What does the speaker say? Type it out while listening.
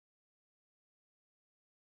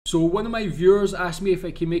So one of my viewers asked me if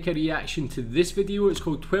I can make a reaction to this video. It's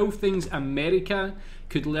called 12 Things America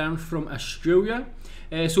Could Learn from Australia.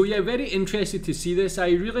 So yeah, very interested to see this. I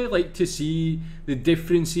really like to see the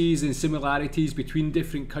differences and similarities between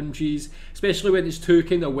different countries, especially when it's two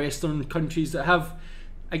kind of Western countries that have,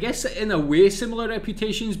 I guess in a way, similar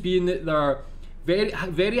reputations, being that they're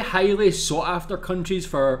very highly sought after countries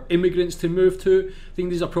for immigrants to move to. I think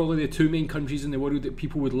these are probably the two main countries in the world that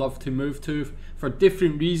people would love to move to for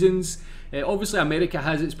different reasons. Obviously America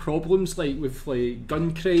has its problems, like with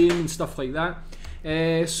gun crime and stuff like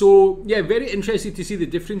that. So yeah, very interested to see the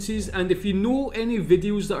differences, and if you know any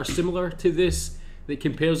videos that are similar to this that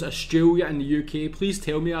compares Australia and the UK, please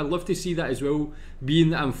tell me. I'd love to see that as well, being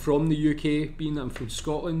that I'm from the UK, being that I'm from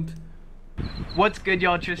Scotland. What's good,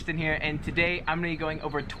 y'all? Tristan here, and today I'm going to be going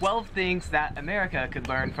over 12 things that America could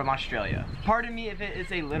learn from Australia. Pardon me if it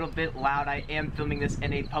is a little bit loud. I am filming this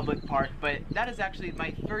in a public park, but that is actually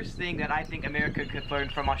my first thing that I think America could learn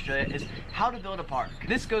from Australia is how to build a park.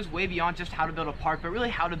 This goes way beyond just how to build a park, but really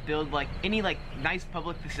how to build any nice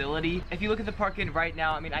public facility. If you look at the park in right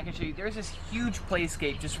now, I mean, I can show you, there's this huge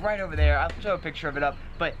playscape just right over there. I'll show a picture of it up,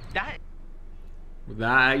 but that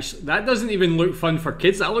doesn't even look fun for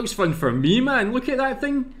kids. That looks fun for me, man. Look at that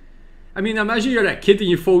thing. I mean, imagine you're a kid and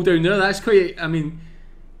you fall down there. That's quite, I mean,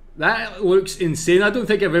 that looks insane. I don't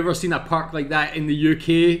think I've ever seen a park like that in the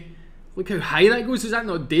UK. Look how high that goes. Is that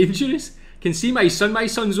not dangerous? I can see my son. My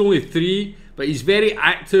son's only 3, but he's very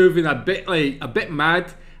active and a bit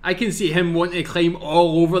mad. I can see him wanting to climb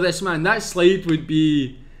all over this, man. That slide would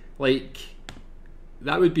be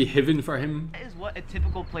that would be heaven for him. That is what a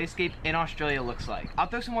typical playscape in Australia looks like. I'll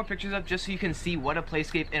throw some more pictures up just so you can see what a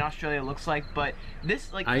playscape in Australia looks like, but this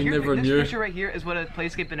this picture right here is what a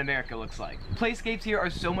playscape in America looks like. Playscapes here are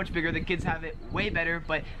so much bigger. The kids have it way better,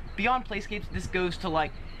 but beyond playscapes, this goes to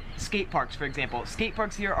skate parks, for example. Skate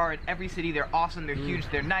parks here are in every city. They're awesome, they're huge,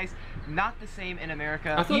 they're nice. Not the same in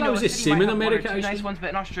America. I thought that was the same in America, actually. Nice ones, but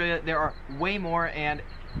in Australia there are way more, and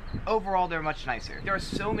overall they're much nicer. There are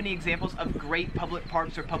so many examples of great public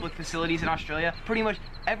parks or public facilities in Australia. Pretty much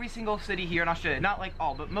every single city here in Australia, not like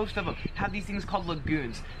all, but most of them have these things called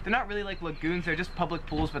lagoons. They're not really like lagoons, they're just public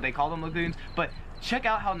pools, but they call them lagoons. But check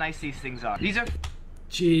out how nice these things are. These are...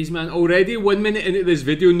 Jeez, man, already 1 minute into this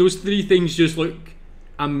video and those 3 things just look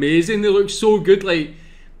amazing. They look so good.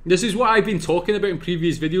 This is what I've been talking about in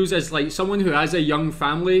previous videos, as someone who has a young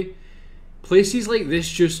family. Places like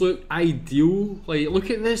this just look ideal. Look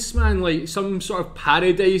at this, man. Some sort of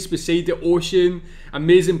paradise beside the ocean.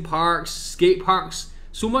 Amazing parks, skate parks,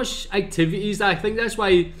 so much activities. I think that's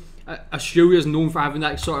why Australia is known for having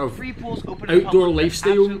that sort of free pools open outdoor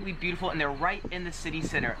lifestyle. Absolutely beautiful, and they're right in the city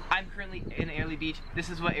center. I'm currently in Airlie Beach. This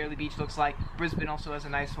is what Airlie Beach looks like. Brisbane also has a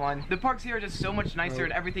nice one. The parks here are just so much nicer,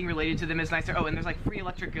 and everything related to them is nicer. Oh, and there's free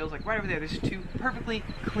electric grills, right over there. There's 2 perfectly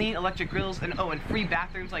clean electric grills, and and free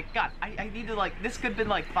bathrooms. God, I need to this could have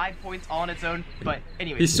been 5 points all on its own. But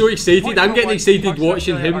anyway, he's so excited. I'm getting excited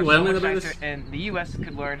watching him learning about this. And the US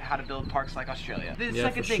could learn how to build parks like Australia. The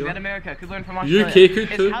second thing that America could learn from Australia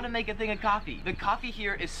is how to make a thing of coffee. The coffee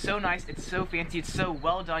here is so nice, it's so fancy, it's so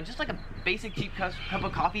well done. Just like a basic cheap cup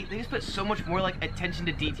of coffee, they just put so much more attention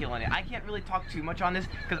to detail in it. I can't really talk too much on this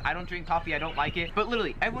because I don't drink coffee, I don't like it. But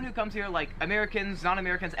literally, everyone who comes here, Americans,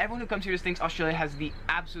 non-Americans, everyone who comes here just thinks Australia has the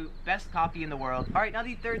absolute best coffee in the world. Alright, now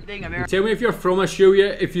the third thing, America... Tell me if you're from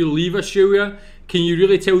Australia, if you leave Australia, can you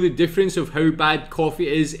really tell the difference of how bad coffee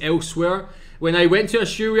is elsewhere? When I went to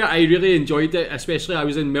Australia, I really enjoyed it, especially I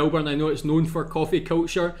was in Melbourne. I know it's known for coffee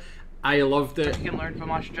culture. I loved it. What you can learn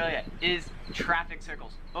from Australia is traffic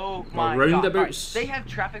circles. Oh my roundabouts. God. They have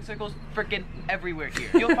traffic circles freaking everywhere here.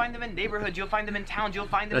 You'll find them in neighborhoods, you'll find them in towns, you'll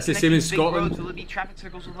find them That's the same in Scotland. There'll be traffic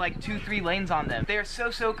circles with 2-3 lanes on them. They are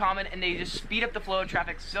so common, and they just speed up the flow of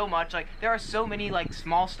traffic so much. There are so many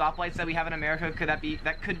small stoplights that we have in America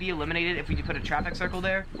that could be eliminated if we could put a traffic circle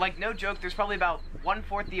there. No joke, there's probably about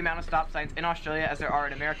 1/4 the amount of stop signs in Australia as there are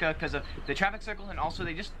in America because of the traffic circles, and also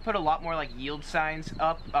they just put a lot more yield signs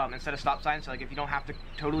up instead of stop signs. So if you don't have to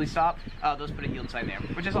totally stop, those put a yield sign there,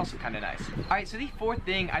 which is also kind of nice. Alright, so the 4th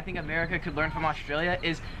thing I think America could learn from Australia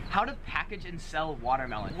is how to package and sell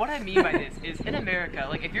watermelon. What I mean by this is in America,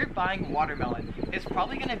 if you're buying watermelon, it's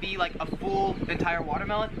probably going to be a full entire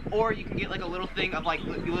watermelon, or you can get a little thing of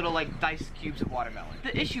little dice cubes of watermelon.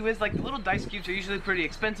 The issue is the little dice cubes are usually pretty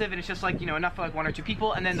expensive, and it's just enough for 1 or 2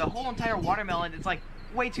 people, and then the whole entire watermelon, it's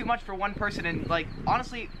way too much for one person, and like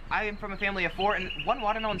honestly, I am from a family of 4, and one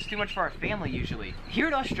watermelon's too much for our family usually. Here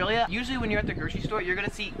in Australia, usually when you're at the grocery store, you're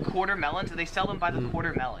gonna see quarter melons, and they sell them by the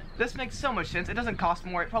quarter melon. This makes so much sense. It doesn't cost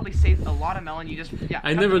more. It probably saves a lot of melon. You just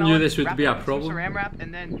I never knew this would be a problem. Saran wrap,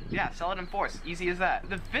 and then sell it in force. Easy as that.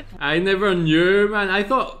 The fifth. I never knew, man. I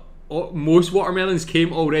thought most watermelons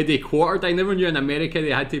came already quartered. I never knew in America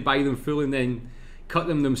they had to buy them full and then cut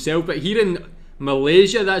them themselves. But here in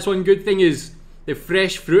Malaysia, that's one good thing, is the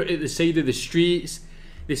fresh fruit at the side of the streets.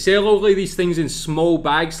 They sell all of these things in small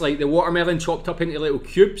bags, like the watermelon chopped up into little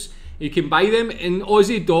cubes. You can buy them in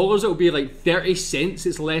Aussie dollars. It'll be like 30 cents.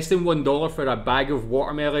 It's less than $1 for a bag of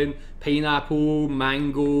watermelon, pineapple,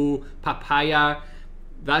 mango, papaya.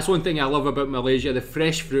 That's one thing I love about Malaysia. The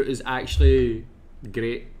fresh fruit is actually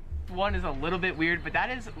great. One is a little bit weird, but that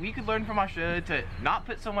is, we could learn from Australia to not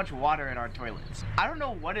put so much water in our toilets. I don't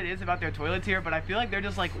know what it is about their toilets here, but I feel like they're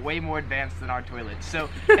just like way more advanced than our toilets. So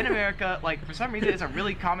in America, like for some reason it's a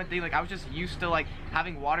really common thing. Like I was just used to like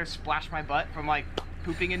having water splash my butt from like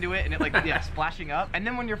pooping into it, and it like splashing up. And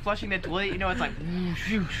then when you're flushing the toilet, you know, it's like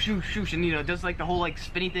shoo shoo shoo, and you know, it does like the whole like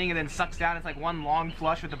spinny thing and then sucks down. It's like one long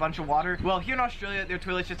flush with a bunch of water. Well, here in Australia, their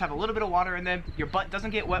toilets just have a little bit of water in them. Your butt doesn't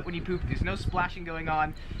get wet when you poop. There's no splashing going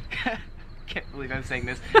on. Can't believe I'm saying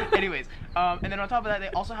this. Anyways, and then on top of that, they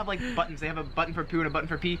also have like buttons. They have a button for poo and a button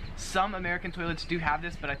for pee. Some American toilets do have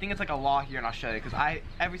this, but I think it's like a law here in Australia, because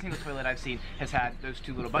every single toilet I've seen has had those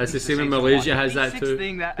two little buttons. That's the same in Malaysia, has that too.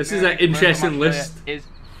 This is an interesting list. Is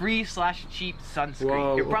free/cheap sunscreen.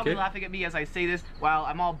 Whoa, You're probably laughing at me as I say this while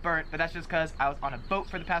I'm all burnt, but that's just because I was on a boat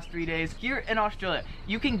for the past 3 days. Here in Australia,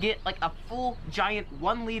 you can get like a full giant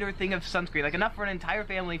 1 liter thing of sunscreen, like enough for an entire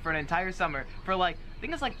family for an entire summer, for like, I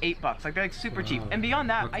think it's like $8. Like they're like super cheap. And beyond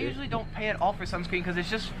that, I usually don't pay at all for sunscreen because it's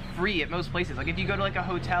just free at most places. Like if you go to like a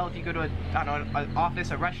hotel, if you go to I don't know, an office,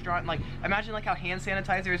 a restaurant, like imagine like how hand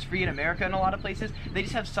sanitizer is free in America in a lot of places. They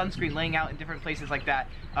just have sunscreen laying out in different places like that.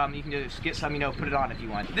 You can just get some, you know, put it on if you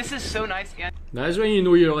want. This is so nice. And that is when you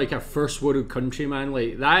know you're like a first world country, man.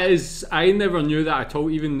 Like that is, I never knew that at all,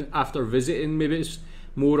 even after visiting. Maybe it's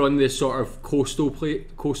more on the sort of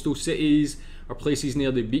coastal cities or places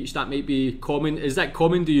near the beach that might be common. Is that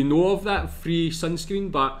common? Do you know of that free sunscreen?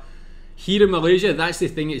 But here in Malaysia, that's the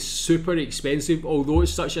thing, it's super expensive. Although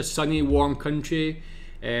it's such a sunny, warm country,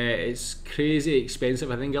 it's crazy expensive.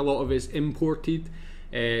 I think a lot of it's imported,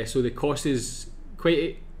 so the cost is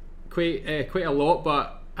quite a lot.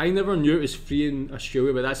 But I never knew it was free in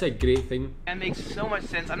Australia, but that's a great thing. It makes so much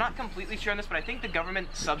sense. I'm not completely sure on this, but I think the government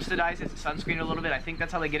subsidizes sunscreen a little bit. I think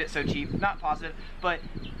that's how they get it so cheap. Not positive, but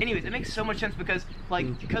anyways, it makes so much sense because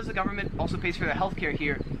because the government also pays for the healthcare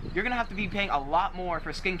here, you're gonna have to be paying a lot more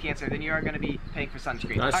for skin cancer than you are gonna be paying for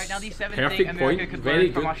sunscreen. All right, now the 7th thing America could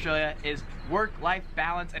learn from Australia is work-life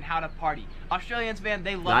balance and how to party. Australians, man,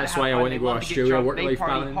 they love to have fun. That's why I want to go to Australia. Work-life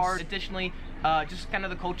balance. Hard. Additionally, just kind of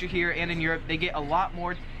the culture here and in Europe, they get a lot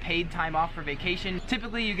more paid time off for vacation.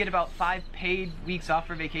 Typically, you get about 5 paid weeks off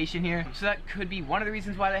for vacation here. So that could be one of the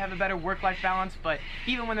reasons why they have a better work-life balance. But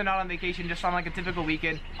even when they're not on vacation, just on like a typical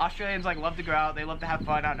weekend, Australians like love to go out. They love to have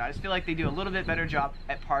fun. I don't know. I just feel like they do a little bit better job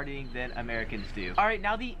at partying than Americans do. All right,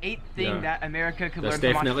 now the 8th thing that America could learn from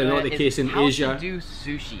Australia definitely not the case in how Asia. to do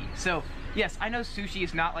sushi. So yes, I know sushi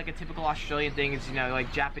is not like a typical Australian thing. It's, you know,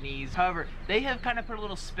 like Japanese. However, they have kind of put a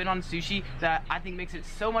little spin on sushi that I think makes it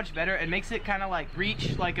so much better and makes it kind of like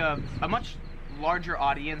reach like a much larger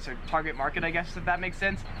audience or target market, I guess, if that makes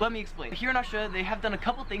sense. Let me explain. Here in Australia, they have done a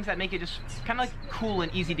couple things that make it just kind of like cool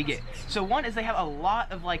and easy to get. So one is they have a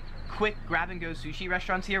lot of like quick grab and go sushi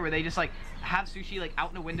restaurants here where they just like have sushi like out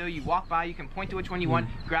in a window. You walk by, you can point to which one you want,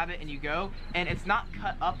 grab it, and you go. And it's not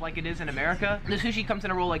cut up like it is in America. The sushi comes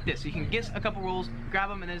in a roll like this, so you can get a couple rolls, grab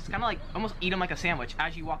them, and then it's kind of like almost eat them like a sandwich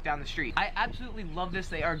as you walk down the street. I absolutely love this.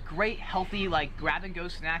 They are great, healthy, like grab and go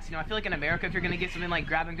snacks. You know, I feel like in America, if you're gonna get something like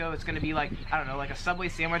grab and go, it's gonna be like, I don't know, like a Subway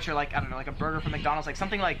sandwich or like, I don't know, like a burger from McDonald's, like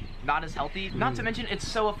something like not as healthy. Not to mention, it's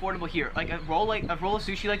so affordable here. Like a roll of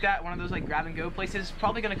sushi like that, one of those like grab and go places, is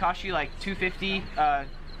probably gonna cost you like $2.50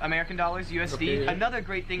 American dollars, USD. Okay. Another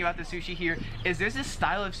great thing about the sushi here is there's this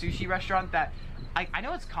style of sushi restaurant that I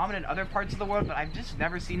know it's common in other parts of the world, but I've just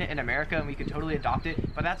never seen it in America, and we could totally adopt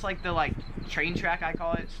it. But that's like the like train track, I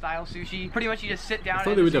call it, style sushi. Pretty much you just sit down. I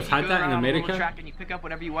thought they would have had that in America. Track and you pick up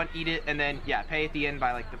whatever you want, eat it, and then pay at the end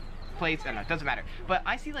by like the plates. I don't know, it doesn't matter. But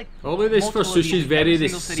I see like all of this for sushi is very the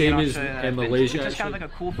same as in Malaysia. It's just kind of like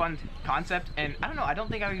a cool, fun concept, and I don't know. I don't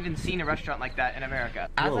think I've even seen a restaurant like that in America.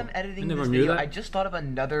 As I'm editing this video, I just thought of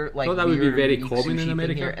another like that would be very common in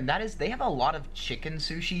America here, and that is they have a lot of chicken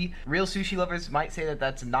sushi. Real sushi lovers might say that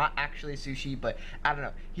that's not actually sushi, but I don't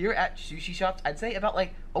know. Here at sushi shops, I'd say about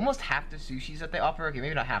like almost half the sushis that they offer, okay,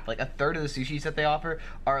 maybe not half, like a third of the sushis that they offer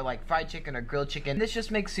are like fried chicken or grilled chicken. This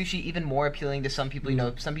just makes sushi even more appealing to some people. You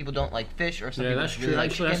know, some people don't like fish, or some people that's really true.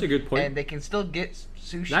 like Actually, chicken, that's a good point. and they can still get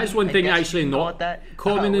sushi. That's one thing actually not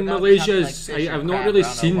common in without Malaysia. having, like, Is fish or I've not crab really or, I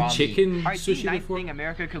don't know, seen raw meat. chicken Alright, sushi the ninth before. thing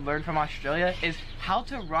America could learn from Australia is how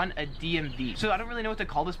to run a DMV. So I don't really know what to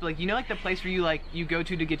call this, but like, you know, like the place where you go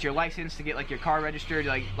to get your license, to get like your car registered,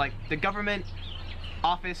 like the government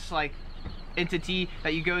office, like entity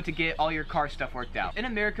that you go to get all your car stuff worked out. In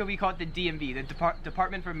America, we call it the DMV, the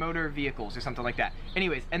Department for Motor Vehicles, or something like that.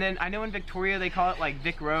 Anyways, and then I know in Victoria they call it like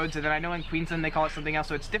Vic Roads, and then I know in Queensland they call it something else,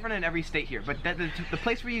 so it's different in every state here. But the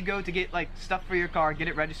place where you go to get like stuff for your car, get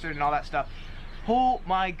it registered and all that stuff, oh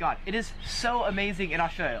my god, it is so amazing in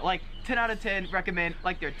Australia. Like 10 out of 10 recommend.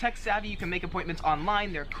 Like, they're tech savvy, you can make appointments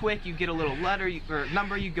online, they're quick, you get a little letter or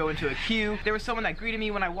number, you go into a queue. There was someone that greeted me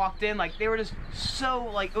when I walked in, like they were just so,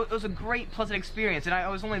 like, it was a great pleasant experience, and I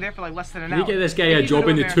was only there for like less than an hour. You get this guy a job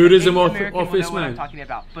in the tourism office, what man. I'm talking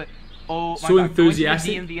about, but oh my so god,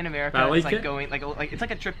 enthusiastic. going to the DMV in America, I like it's like it. going like it's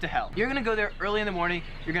like a trip to hell. You're gonna go there early in the morning,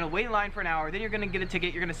 you're gonna wait in line for an hour, then you're gonna get a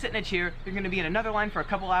ticket, you're gonna sit in a chair, you're gonna be in another line for a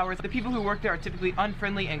couple hours. The people who work there are typically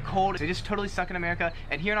unfriendly and cold. They just totally suck in America.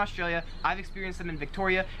 And here in Australia, I've experienced them in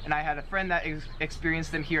Victoria, and I had a friend that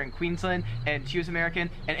experienced them here in Queensland, and she was American.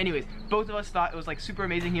 And anyways, both of us thought it was like super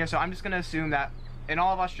amazing here, so I'm just gonna assume that in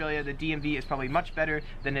all of Australia, the DMV is probably much better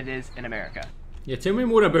than it is in America. Yeah, tell me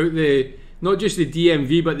more about not just the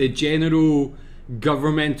DMV, but the general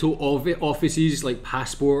governmental offices like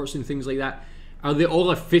passports and things like that. Are they all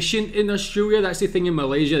efficient in Australia? That's the thing in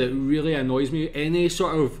Malaysia that really annoys me. Any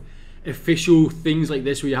sort of official things like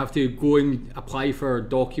this where you have to go and apply for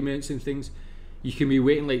documents and things, you can be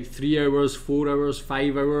waiting like 3 hours, 4 hours,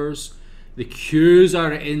 5 hours. The queues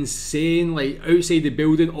are insane, like outside the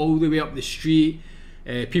building all the way up the street.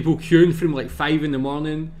 People queuing from like 5 in the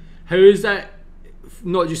morning. How is that,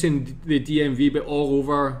 not just in the DMV but all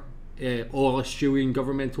over all Australian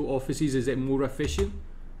governmental offices? Is it more efficient?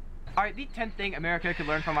 Alright, the 10th thing America could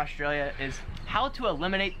learn from Australia is how to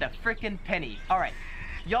eliminate the frickin' penny. Alright,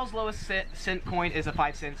 y'all's lowest cent coin is a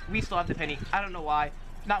 5 cents. We still have the penny. I don't know why.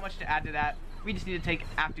 Not much to add to that. We just need to take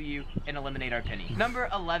after you and eliminate our penny. Number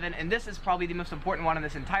 11, and this is probably the most important one on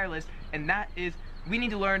this entire list, and that is we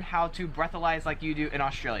need to learn how to breathalyze like you do in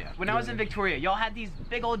Australia. When I was in Victoria, y'all had these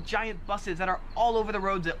big old giant buses that are all over the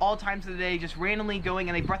roads at all times of the day, just randomly going,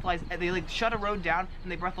 and they breathalyze, they like shut a road down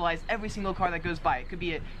and they breathalyze every single car that goes by. It could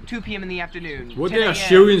be at 2 p.m. in the afternoon. What do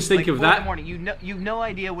Australians think of that? In the morning. You've no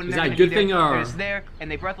idea when is they're that a good thing, or or it's there,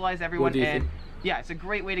 and they breathalyze everyone. What do you think? Yeah, it's a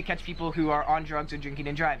great way to catch people who are on drugs or drinking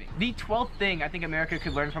and driving. The 12th thing I think America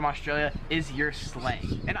could learn from Australia is your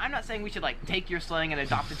slang. And I'm not saying we should like take your slang and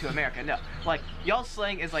adopt it to America, no. Like, y'all's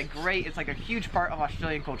slang is like great, it's like a huge part of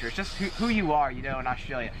Australian culture. It's just who you are, you know, in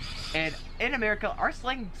Australia. And in America, our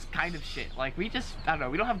slang's kind of shit. Like, we just, I don't know,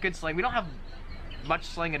 we don't have good slang, we don't have much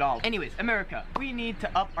slang at all. Anyways, America, we need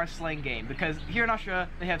to up our slang game, because here in Australia,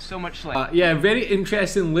 they have so much slang. Yeah, very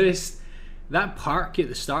interesting list. That park at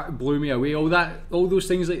the start blew me away. All those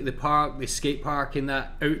things like the park, the skate park, and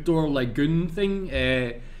that outdoor lagoon thing.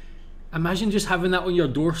 Imagine just having that on your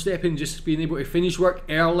doorstep and just being able to finish work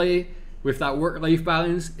early with that work-life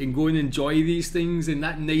balance and go and enjoy these things in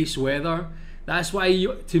that nice weather. That's why,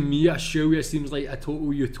 to me, Australia seems like a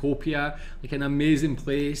total utopia, like an amazing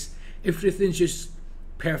place. Everything's just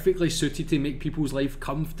perfectly suited to make people's life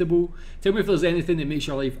comfortable. Tell me if there's anything that makes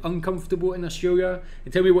your life uncomfortable in Australia,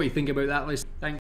 and tell me what you think about that list. Thanks.